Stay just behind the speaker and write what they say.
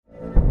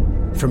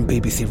From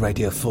BBC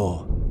Radio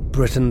 4,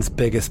 Britain's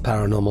biggest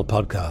paranormal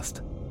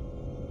podcast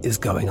is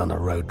going on a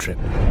road trip.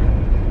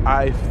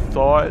 I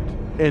thought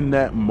in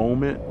that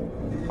moment,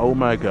 oh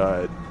my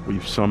God,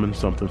 we've summoned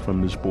something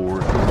from this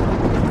board.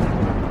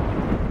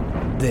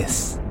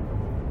 This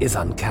is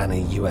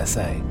Uncanny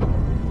USA.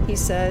 He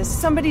says,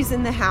 somebody's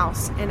in the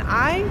house, and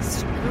I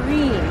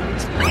screamed.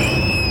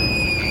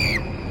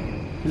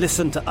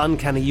 Listen to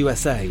Uncanny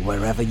USA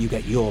wherever you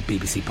get your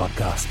BBC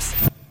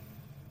podcasts,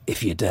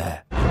 if you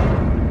dare.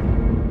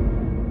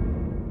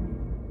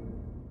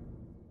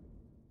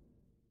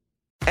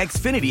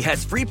 Xfinity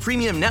has free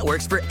premium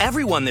networks for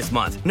everyone this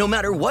month, no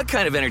matter what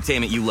kind of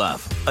entertainment you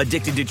love.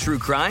 Addicted to true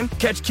crime?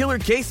 Catch killer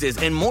cases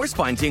and more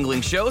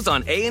spine-tingling shows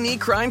on A&E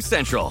Crime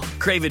Central.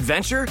 Crave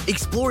adventure?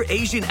 Explore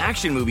Asian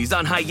action movies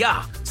on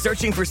Hi-YAH.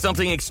 Searching for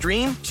something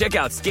extreme? Check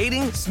out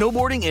skating,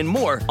 snowboarding, and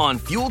more on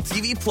Fuel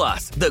TV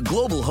Plus, the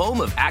global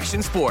home of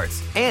action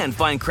sports. And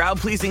find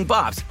crowd-pleasing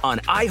bops on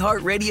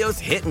iHeartRadio's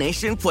Hit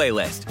Nation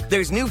playlist.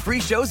 There's new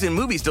free shows and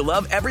movies to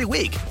love every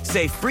week.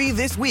 Say free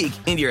this week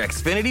in your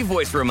Xfinity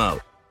voice remote.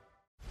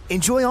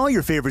 Enjoy all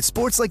your favorite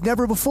sports like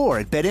never before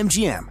at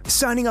BetMGM.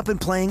 Signing up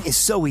and playing is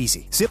so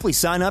easy. Simply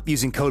sign up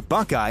using code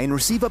Buckeye and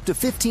receive up to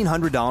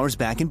 $1,500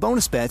 back in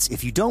bonus bets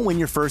if you don't win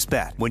your first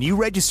bet. When you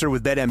register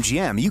with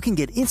BetMGM, you can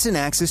get instant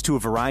access to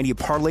a variety of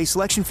parlay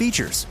selection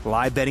features,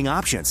 live betting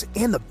options,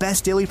 and the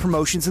best daily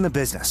promotions in the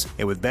business.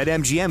 And with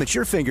BetMGM at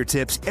your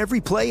fingertips, every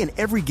play and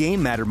every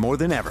game matter more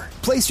than ever.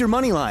 Place your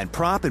moneyline,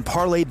 prop, and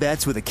parlay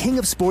bets with the king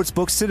of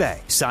sportsbooks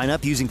today. Sign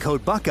up using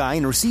code Buckeye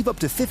and receive up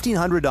to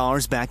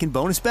 $1,500 back in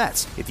bonus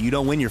bets if you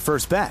don't win your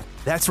first bet.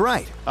 That's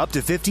right, up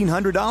to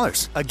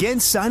 $1,500. Again,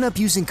 sign up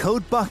using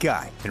code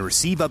Buckeye and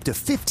receive up to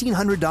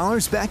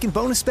 $1,500 back in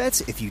bonus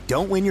bets if you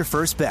don't win your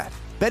first bet.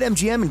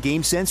 BetMGM and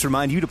GameSense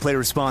remind you to play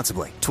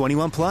responsibly.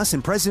 21 plus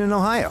and present in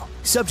Ohio.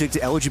 Subject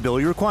to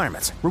eligibility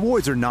requirements.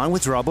 Rewards are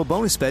non-withdrawable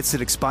bonus bets that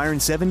expire in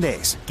 7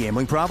 days.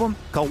 Gambling problem?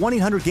 Call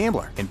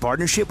 1-800-GAMBLER in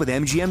partnership with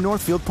MGM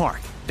Northfield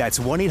Park. That's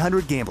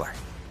 1-800-GAMBLER.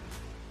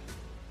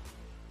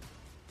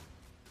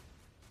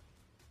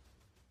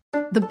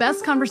 The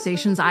best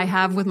conversations I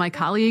have with my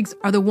colleagues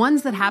are the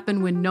ones that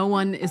happen when no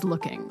one is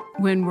looking,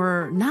 when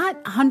we're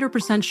not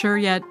 100% sure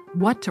yet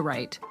what to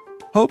write.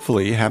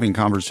 Hopefully, having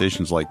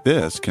conversations like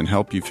this can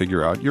help you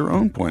figure out your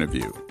own point of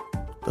view.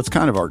 That's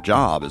kind of our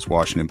job as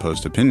Washington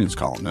Post opinions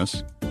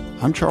columnists.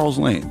 I'm Charles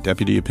Lane,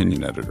 Deputy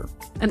Opinion Editor.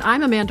 And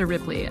I'm Amanda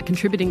Ripley, a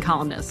contributing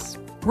columnist.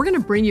 We're going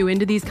to bring you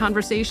into these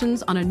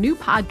conversations on a new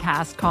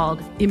podcast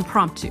called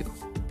Impromptu.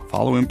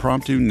 Follow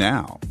Impromptu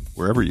now,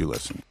 wherever you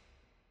listen.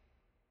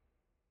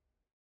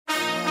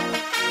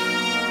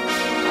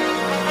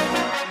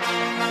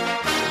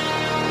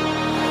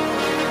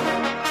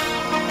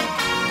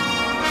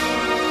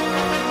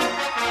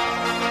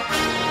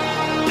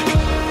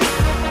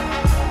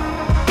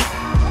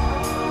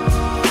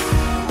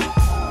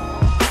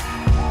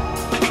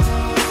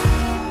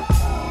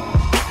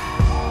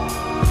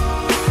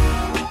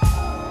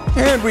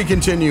 And we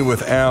continue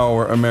with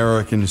our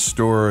American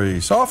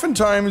stories.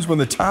 Oftentimes when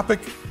the topic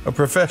of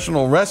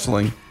professional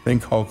wrestling,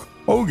 think Hulk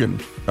Hogan,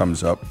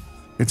 comes up,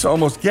 it's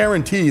almost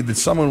guaranteed that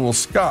someone will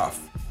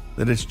scoff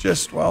that it's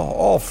just, well,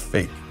 all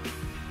fake.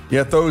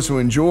 Yet those who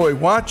enjoy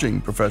watching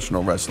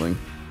professional wrestling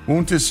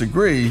won't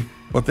disagree.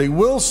 What they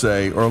will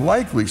say, or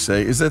likely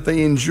say, is that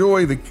they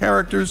enjoy the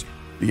characters,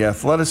 the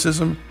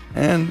athleticism,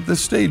 and the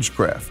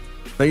stagecraft.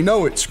 They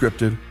know it's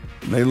scripted,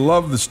 and they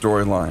love the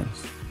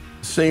storylines.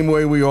 Same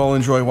way we all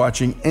enjoy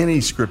watching any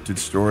scripted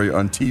story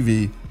on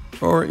TV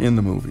or in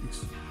the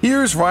movies.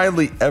 Here's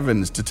Riley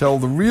Evans to tell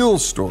the real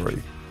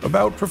story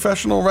about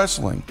professional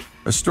wrestling,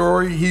 a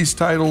story he's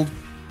titled,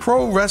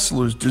 Pro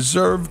Wrestlers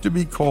Deserve to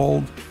be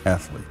Called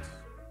Athletes.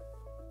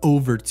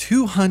 Over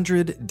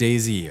 200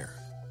 days a year.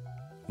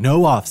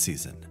 No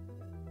off-season.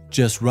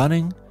 Just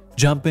running,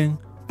 jumping,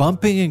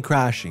 bumping and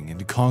crashing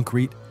into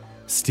concrete,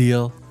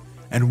 steel,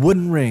 and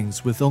wooden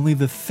rings with only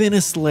the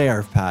thinnest layer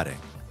of padding.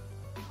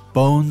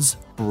 Bones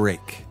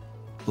break,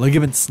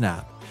 ligaments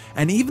snap,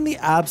 and even the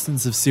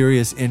absence of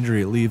serious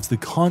injury leaves the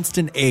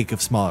constant ache of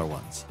smaller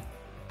ones.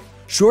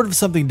 Short of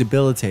something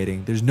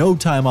debilitating, there's no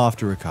time off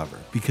to recover,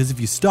 because if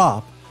you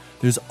stop,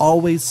 there's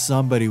always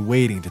somebody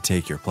waiting to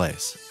take your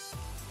place.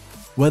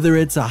 Whether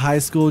it's a high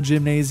school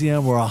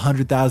gymnasium or a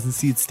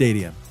 100,000-seat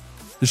stadium,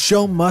 the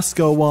show must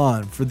go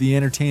on for the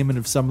entertainment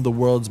of some of the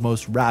world's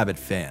most rabid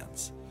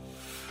fans.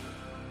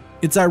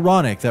 It's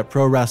ironic that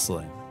pro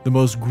wrestling, the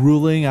most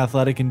grueling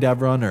athletic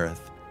endeavor on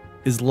earth,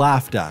 is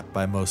laughed at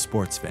by most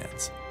sports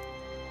fans.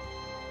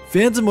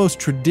 Fans of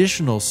most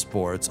traditional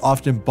sports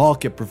often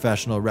balk at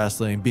professional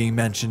wrestling being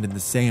mentioned in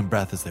the same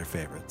breath as their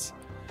favorites.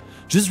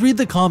 Just read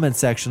the comment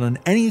section on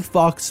any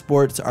Fox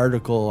Sports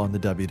article on the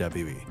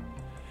WWE.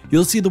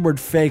 You'll see the word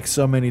fake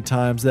so many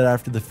times that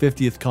after the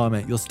 50th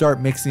comment, you'll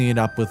start mixing it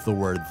up with the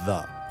word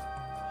the.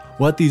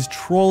 What these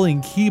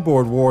trolling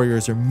keyboard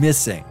warriors are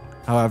missing,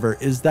 however,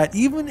 is that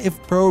even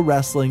if pro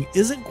wrestling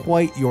isn't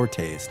quite your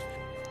taste,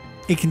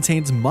 it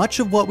contains much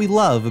of what we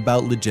love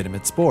about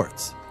legitimate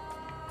sports.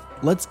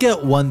 Let's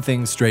get one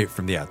thing straight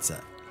from the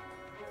outset.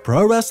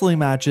 Pro wrestling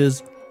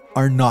matches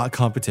are not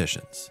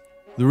competitions.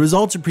 The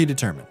results are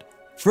predetermined.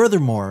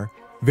 Furthermore,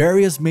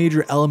 various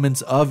major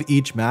elements of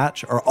each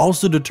match are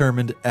also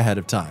determined ahead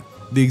of time,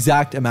 the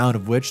exact amount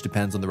of which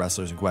depends on the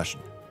wrestlers in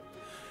question.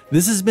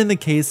 This has been the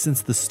case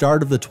since the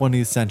start of the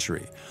 20th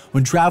century,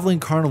 when traveling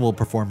carnival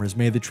performers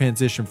made the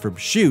transition from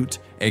shoot,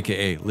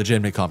 aka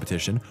legitimate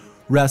competition,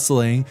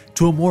 wrestling,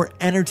 to a more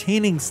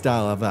entertaining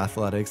style of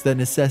athletics that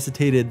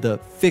necessitated the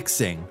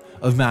fixing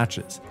of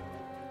matches.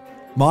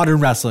 Modern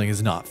wrestling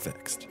is not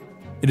fixed.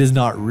 It is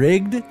not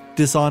rigged,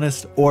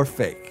 dishonest, or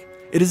fake.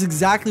 It is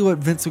exactly what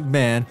Vince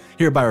McMahon,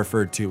 hereby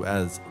referred to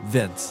as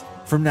Vince,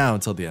 from now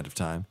until the end of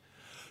time,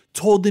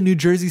 told the New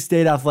Jersey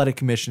State Athletic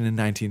Commission in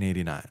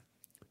 1989.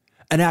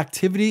 An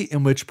activity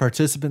in which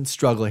participants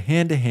struggle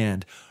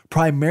hand-to-hand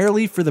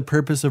primarily for the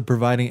purpose of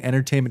providing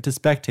entertainment to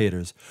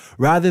spectators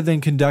rather than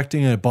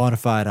conducting a bona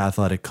fide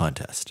athletic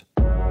contest.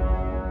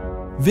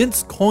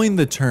 Vince coined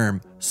the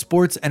term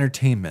sports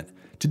entertainment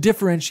to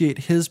differentiate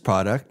his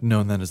product,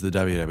 known then as the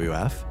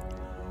WWF,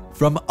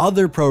 from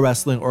other pro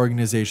wrestling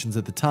organizations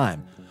at the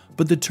time,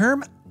 but the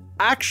term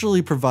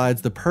actually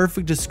provides the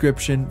perfect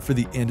description for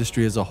the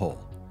industry as a whole.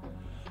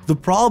 The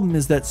problem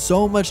is that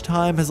so much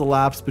time has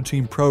elapsed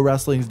between pro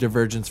wrestling's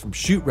divergence from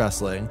shoot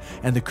wrestling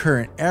and the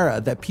current era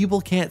that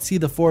people can't see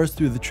the forest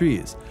through the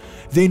trees.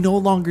 They no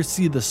longer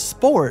see the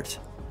sport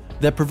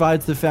that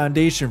provides the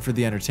foundation for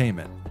the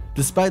entertainment,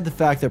 despite the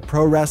fact that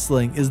pro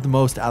wrestling is the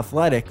most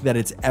athletic that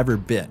it's ever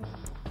been.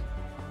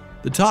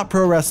 The top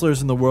pro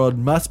wrestlers in the world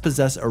must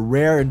possess a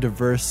rare and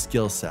diverse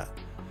skill set.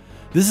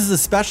 This is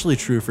especially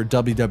true for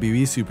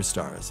WWE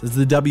superstars, as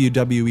the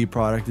WWE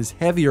product is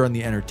heavier on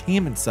the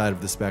entertainment side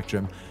of the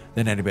spectrum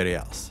than anybody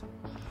else.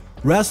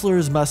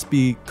 Wrestlers must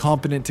be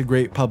competent to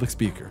great public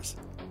speakers.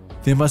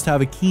 They must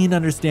have a keen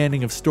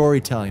understanding of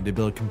storytelling to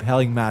build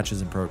compelling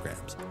matches and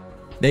programs.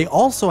 They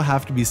also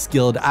have to be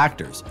skilled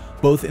actors,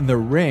 both in the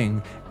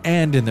ring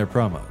and in their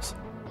promos.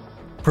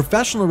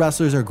 Professional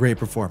wrestlers are great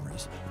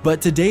performers,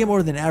 but today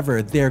more than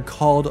ever, they're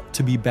called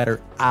to be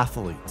better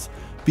athletes,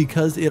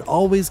 because it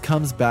always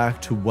comes back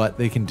to what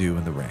they can do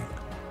in the ring.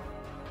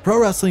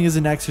 Pro wrestling is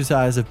an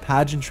exercise of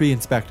pageantry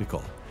and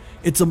spectacle.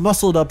 It's a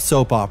muscled up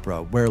soap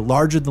opera where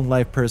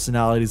larger-than-life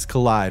personalities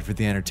collide for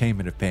the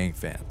entertainment of paying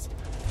fans.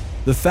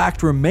 The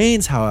fact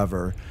remains,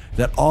 however,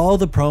 that all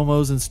the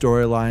promos and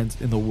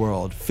storylines in the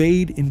world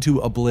fade into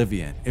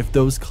oblivion if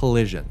those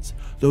collisions,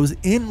 those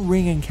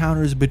in-ring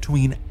encounters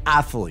between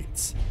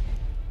athletes,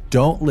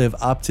 don't live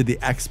up to the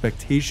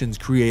expectations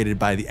created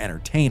by the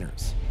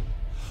entertainers.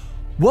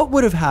 What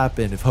would have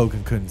happened if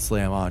Hogan couldn't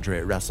slam Andre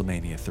at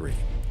WrestleMania 3?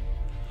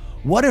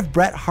 What if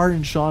Bret Hart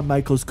and Shawn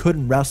Michaels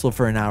couldn't wrestle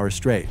for an hour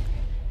straight?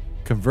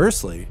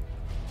 Conversely,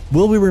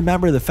 will we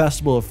remember the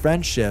Festival of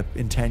Friendship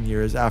in 10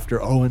 years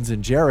after Owens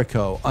and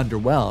Jericho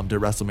underwhelmed at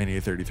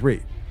WrestleMania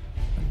 33?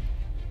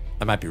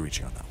 I might be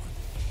reaching on that one.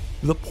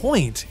 The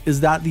point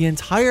is that the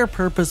entire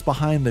purpose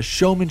behind the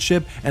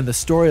showmanship and the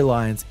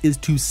storylines is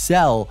to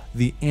sell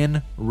the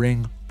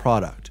in-ring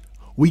product.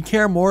 We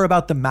care more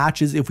about the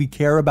matches if we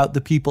care about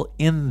the people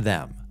in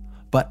them.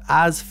 But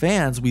as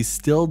fans, we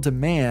still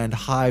demand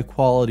high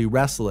quality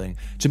wrestling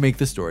to make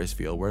the stories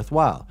feel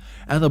worthwhile.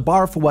 And the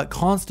bar for what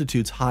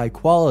constitutes high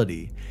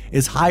quality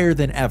is higher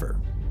than ever.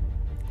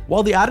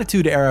 While the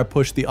Attitude Era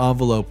pushed the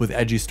envelope with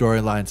edgy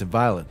storylines and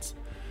violence,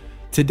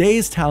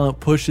 today's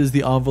talent pushes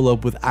the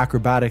envelope with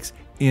acrobatics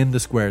in the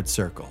squared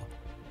circle.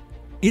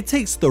 It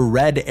takes the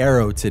Red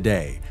Arrow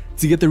today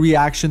to get the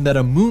reaction that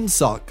a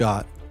moonsault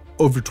got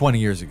over 20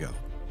 years ago.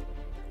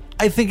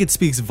 I think it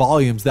speaks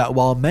volumes that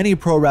while many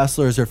pro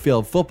wrestlers are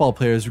failed football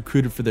players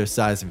recruited for their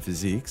size and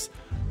physiques,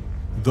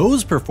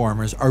 those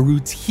performers are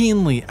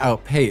routinely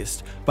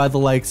outpaced by the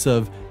likes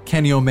of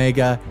Kenny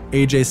Omega,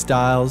 AJ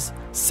Styles,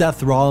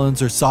 Seth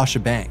Rollins, or Sasha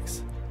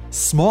Banks,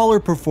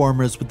 smaller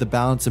performers with the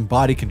balance and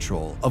body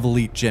control of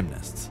elite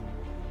gymnasts.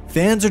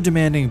 Fans are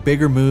demanding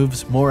bigger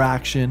moves, more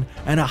action,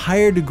 and a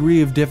higher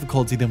degree of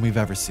difficulty than we've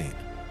ever seen.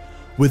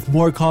 With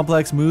more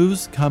complex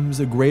moves comes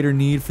a greater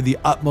need for the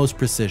utmost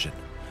precision,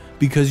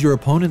 because your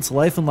opponent's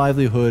life and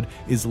livelihood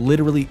is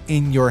literally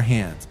in your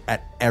hands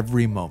at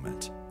every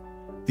moment.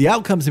 The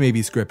outcomes may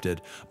be scripted,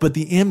 but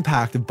the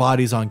impact of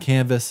bodies on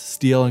canvas,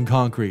 steel, and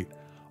concrete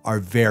are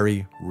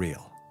very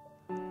real.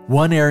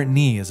 One errant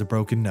knee is a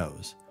broken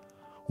nose.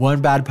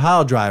 One bad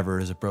pile driver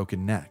is a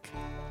broken neck.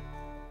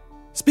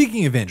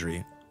 Speaking of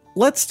injury,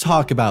 let's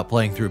talk about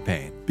playing through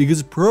pain,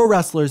 because pro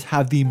wrestlers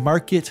have the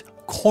market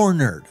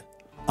cornered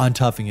on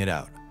toughing it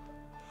out.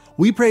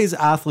 We praise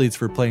athletes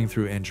for playing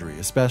through injury,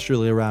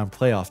 especially around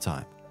playoff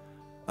time.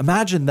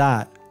 Imagine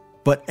that,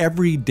 but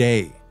every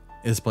day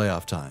is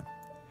playoff time,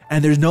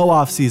 and there's no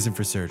off season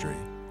for surgery.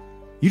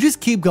 You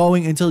just keep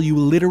going until you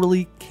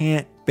literally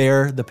can't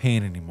bear the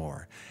pain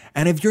anymore.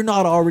 And if you're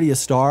not already a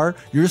star,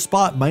 your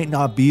spot might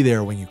not be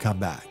there when you come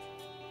back.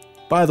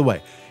 By the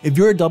way, if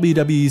you're a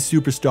WWE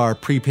superstar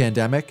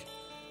pre-pandemic,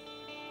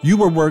 you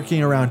were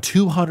working around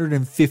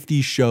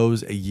 250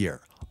 shows a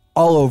year,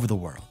 all over the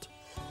world.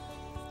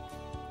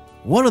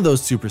 One of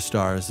those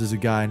superstars is a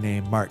guy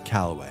named Mark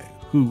Calloway,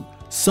 who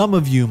some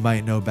of you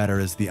might know better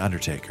as The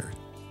Undertaker.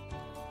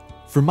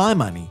 For my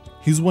money,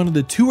 he's one of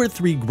the 2 or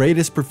 3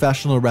 greatest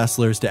professional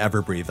wrestlers to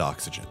ever breathe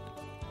oxygen.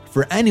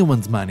 For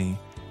anyone's money,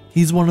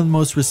 he's one of the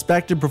most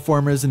respected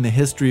performers in the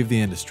history of the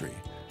industry,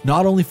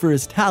 not only for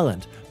his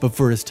talent, but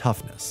for his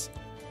toughness.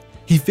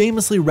 He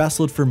famously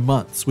wrestled for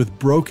months with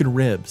broken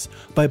ribs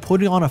by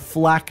putting on a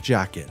flak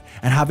jacket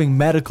and having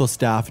medical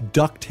staff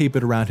duct tape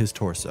it around his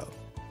torso.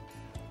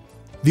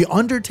 The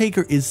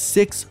Undertaker is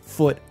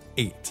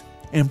 6'8"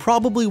 and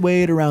probably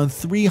weighed around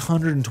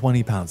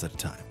 320 pounds at a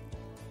time.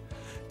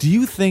 Do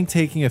you think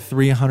taking a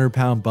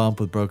 300-pound bump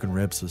with broken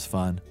ribs was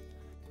fun?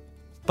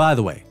 By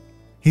the way,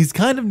 he's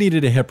kind of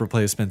needed a hip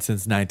replacement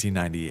since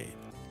 1998.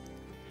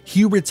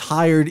 He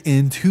retired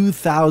in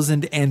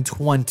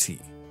 2020.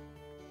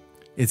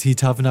 Is he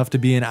tough enough to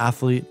be an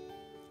athlete?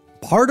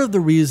 Part of the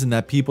reason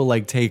that people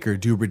like Taker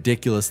do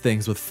ridiculous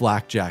things with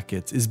flak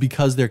jackets is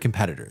because they're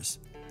competitors.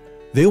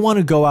 They want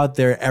to go out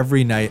there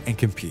every night and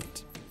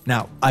compete.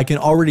 Now, I can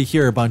already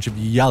hear a bunch of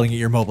you yelling at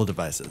your mobile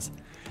devices.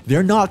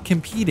 They're not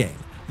competing.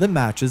 The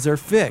matches are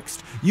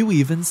fixed. You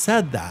even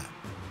said that.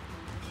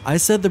 I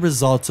said the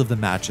results of the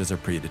matches are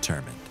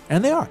predetermined,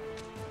 and they are.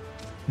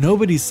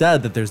 Nobody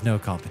said that there's no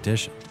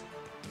competition.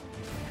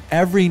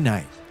 Every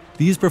night,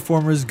 these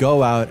performers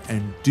go out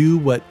and do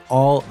what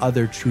all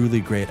other truly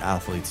great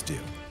athletes do.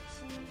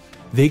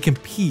 They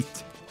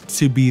compete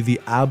to be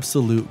the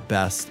absolute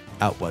best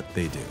at what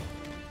they do.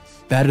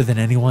 Better than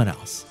anyone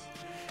else.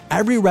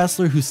 Every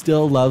wrestler who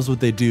still loves what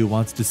they do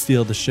wants to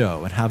steal the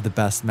show and have the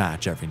best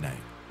match every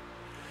night.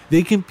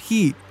 They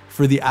compete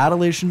for the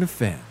adulation of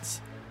fans.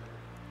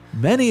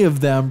 Many of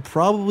them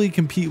probably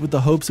compete with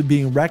the hopes of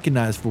being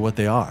recognized for what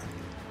they are.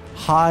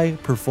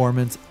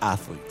 High-performance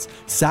athletes,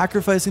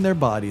 sacrificing their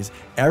bodies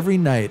every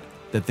night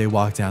that they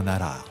walk down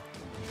that aisle.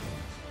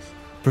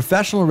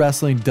 Professional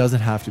wrestling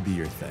doesn't have to be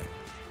your thing.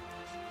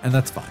 And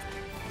that's fine.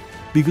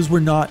 Because we're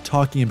not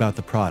talking about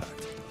the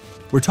product.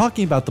 We're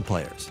talking about the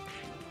players.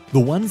 The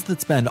ones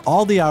that spend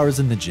all the hours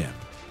in the gym,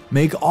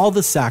 make all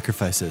the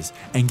sacrifices,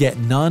 and get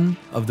none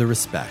of the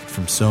respect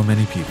from so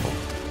many people.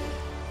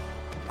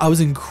 I was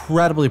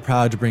incredibly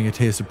proud to bring a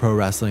taste of pro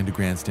wrestling to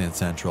Grandstand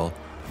Central,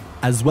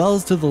 as well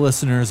as to the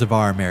listeners of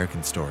Our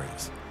American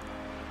Stories.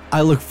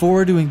 I look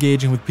forward to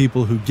engaging with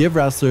people who give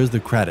wrestlers the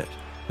credit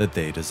that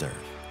they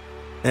deserve.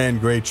 And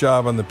great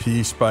job on the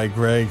piece by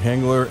Greg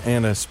Hengler,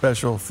 and a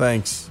special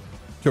thanks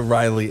to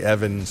Riley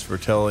Evans for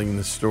telling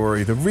the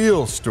story, the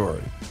real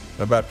story,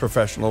 about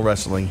professional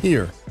wrestling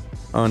here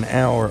on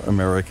Our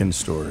American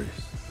Stories.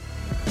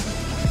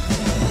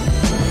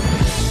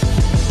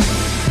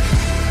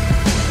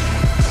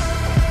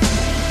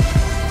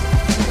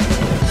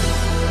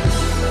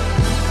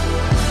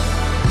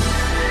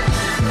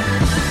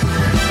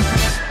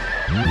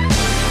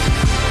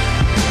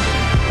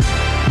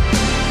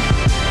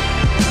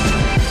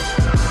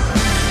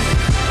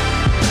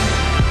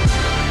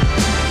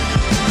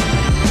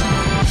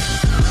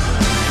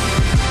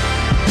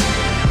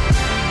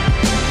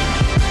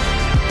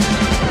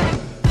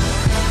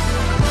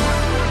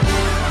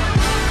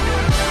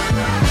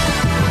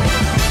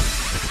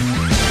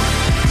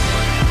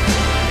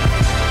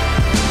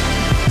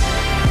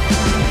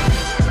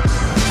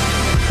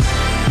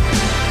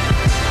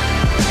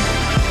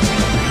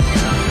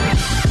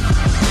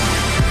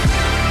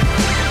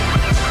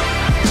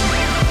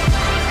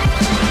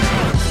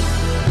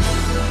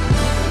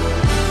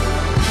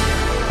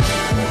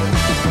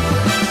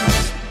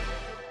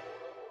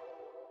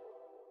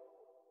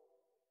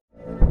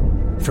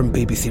 From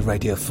BBC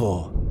Radio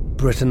 4,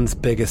 Britain's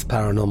biggest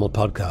paranormal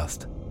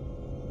podcast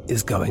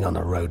is going on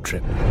a road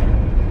trip.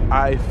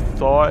 I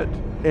thought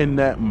in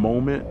that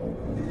moment,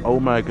 oh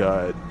my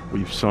God,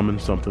 we've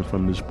summoned something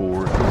from this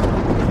board.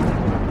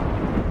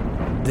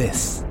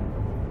 This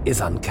is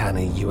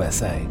Uncanny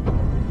USA.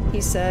 He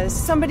says,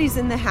 somebody's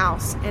in the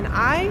house, and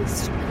I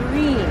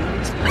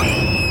screamed.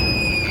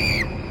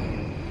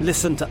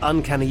 Listen to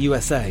Uncanny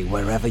USA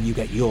wherever you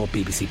get your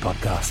BBC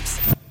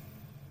podcasts,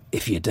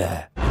 if you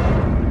dare.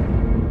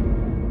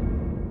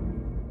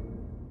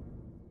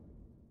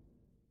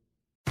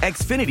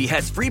 Xfinity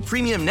has free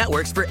premium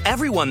networks for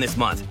everyone this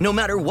month, no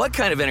matter what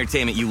kind of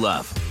entertainment you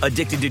love.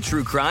 Addicted to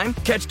true crime?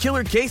 Catch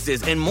killer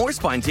cases and more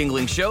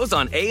spine-tingling shows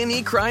on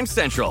A&E Crime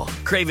Central.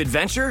 Crave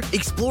adventure?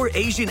 Explore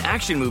Asian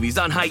action movies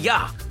on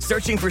Hi-YAH.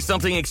 Searching for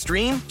something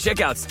extreme?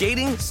 Check out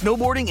skating,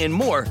 snowboarding, and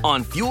more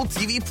on Fuel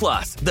TV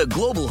Plus, the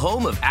global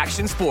home of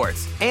action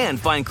sports. And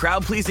find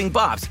crowd-pleasing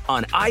bops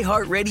on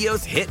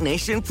iHeartRadio's Hit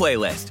Nation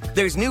playlist.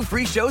 There's new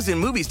free shows and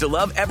movies to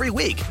love every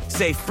week.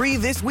 Say free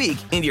this week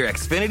in your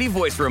Xfinity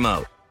voice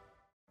remote.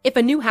 If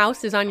a new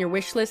house is on your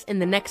wish list in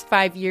the next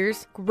 5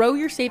 years, grow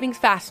your savings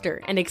faster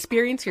and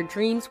experience your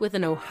dreams with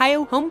an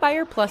Ohio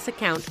Homebuyer Plus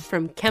account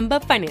from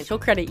Kemba Financial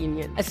Credit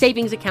Union. A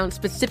savings account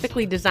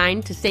specifically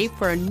designed to save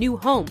for a new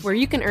home, where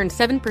you can earn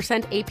 7%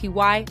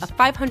 APY,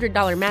 a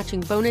 $500 matching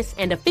bonus,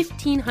 and a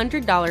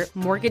 $1,500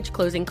 mortgage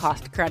closing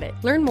cost credit.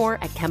 Learn more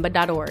at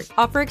Kemba.org.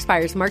 Offer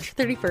expires March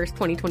 31st,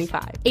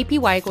 2025.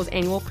 APY equals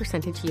annual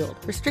percentage yield.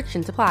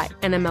 Restrictions apply.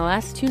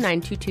 NMLS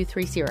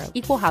 292230.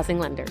 Equal housing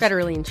lender.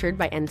 Federally insured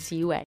by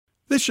NCUA.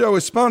 This show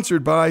is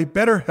sponsored by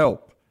BetterHelp.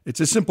 It's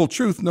a simple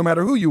truth, no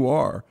matter who you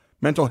are.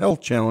 Mental health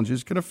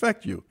challenges can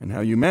affect you, and how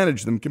you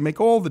manage them can make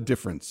all the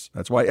difference.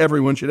 That's why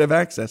everyone should have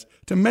access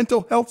to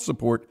mental health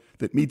support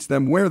that meets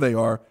them where they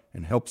are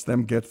and helps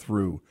them get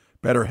through.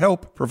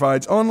 BetterHelp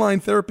provides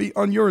online therapy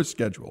on your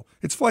schedule.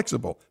 It's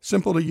flexible,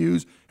 simple to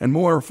use, and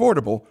more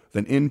affordable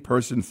than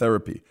in-person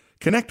therapy.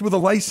 Connect with a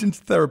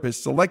licensed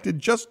therapist selected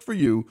just for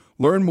you.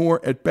 Learn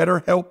more at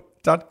BetterHelp.com.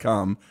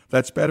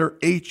 That's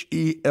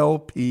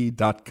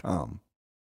BetterHelp.com.